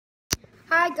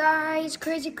Hi guys,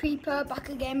 Crazy Creeper back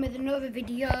again with another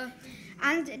video,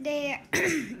 and today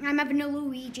I'm having a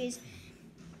Luigi's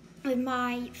with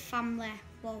my family.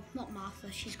 Well, not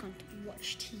Martha, she's going to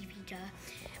watch TV there.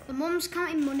 My mum's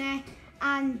counting money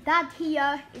and Dad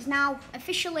here is now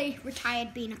officially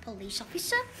retired being a police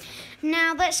officer.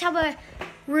 Now let's have a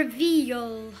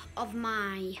reveal of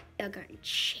my burger and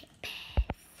chip.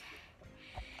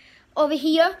 Over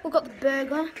here we've got the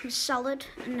burger, the salad,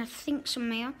 and I think some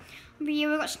mayo. Over here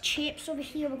we've got some chips, over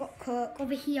here we've got Coke,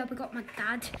 over here we've got my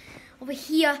dad. Over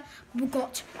here we've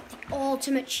got the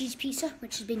ultimate cheese pizza,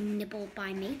 which has been nibbled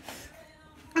by me.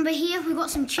 Over here we've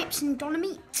got some chips and doner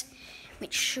meat,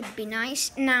 which should be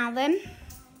nice. Now then,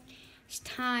 it's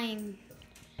time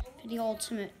for the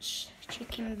ultimate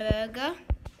chicken burger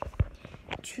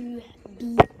to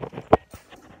be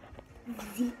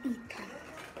eaten.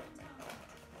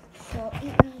 So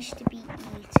it needs to be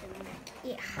eaten.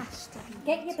 It has to be.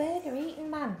 Get your burger eaten,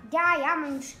 man. Yeah, I am.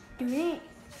 I'm just doing it.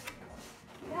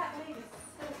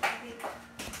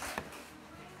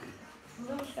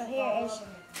 So here it is.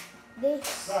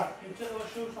 This. Right, you tell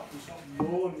us show something, stop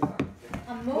moaning.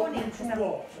 I'm moaning because I'm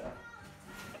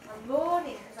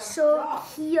moaning. So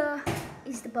here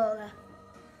is the burger.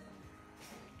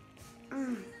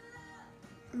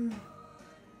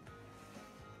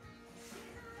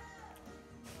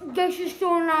 This is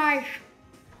so nice.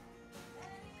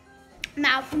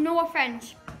 Now, no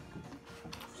offense,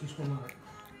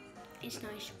 it's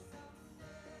nice.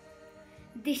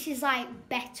 This is like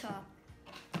better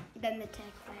than the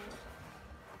takeaway.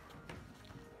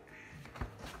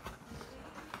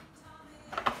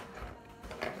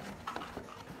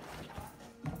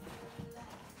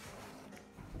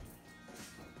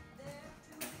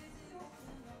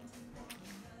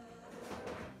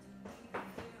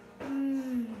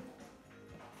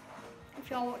 If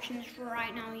you're watching this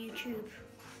right now on YouTube,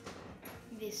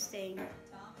 this thing.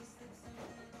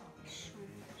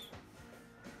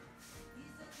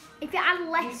 If it had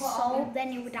less salt,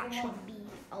 then it would actually be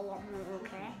a lot more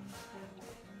okay.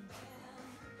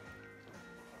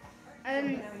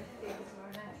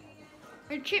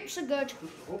 The chips are good.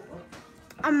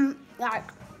 Like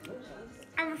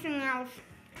everything else.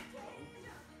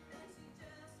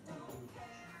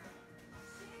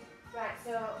 Right,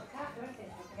 so we can't do anything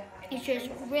until we get that. It's just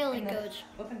really good.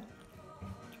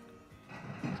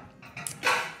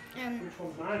 Which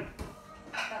one's mine?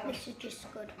 This is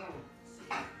just good.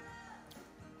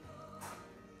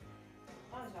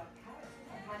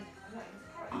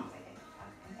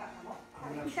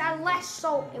 If it had less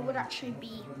salt, it would actually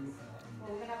be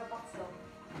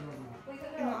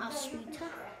not as sweeter.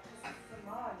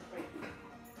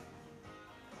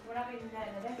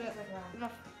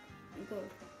 Good.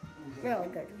 Really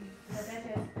good.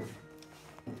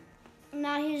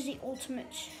 Now here's the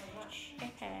ultimate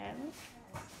chicken.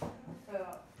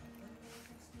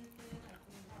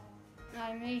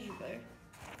 Now amazing good.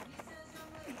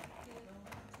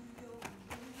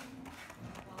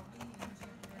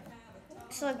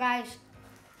 So guys,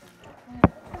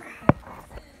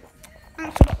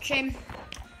 thanks for watching,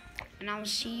 and I'll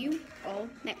see you all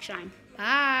next time.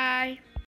 Bye.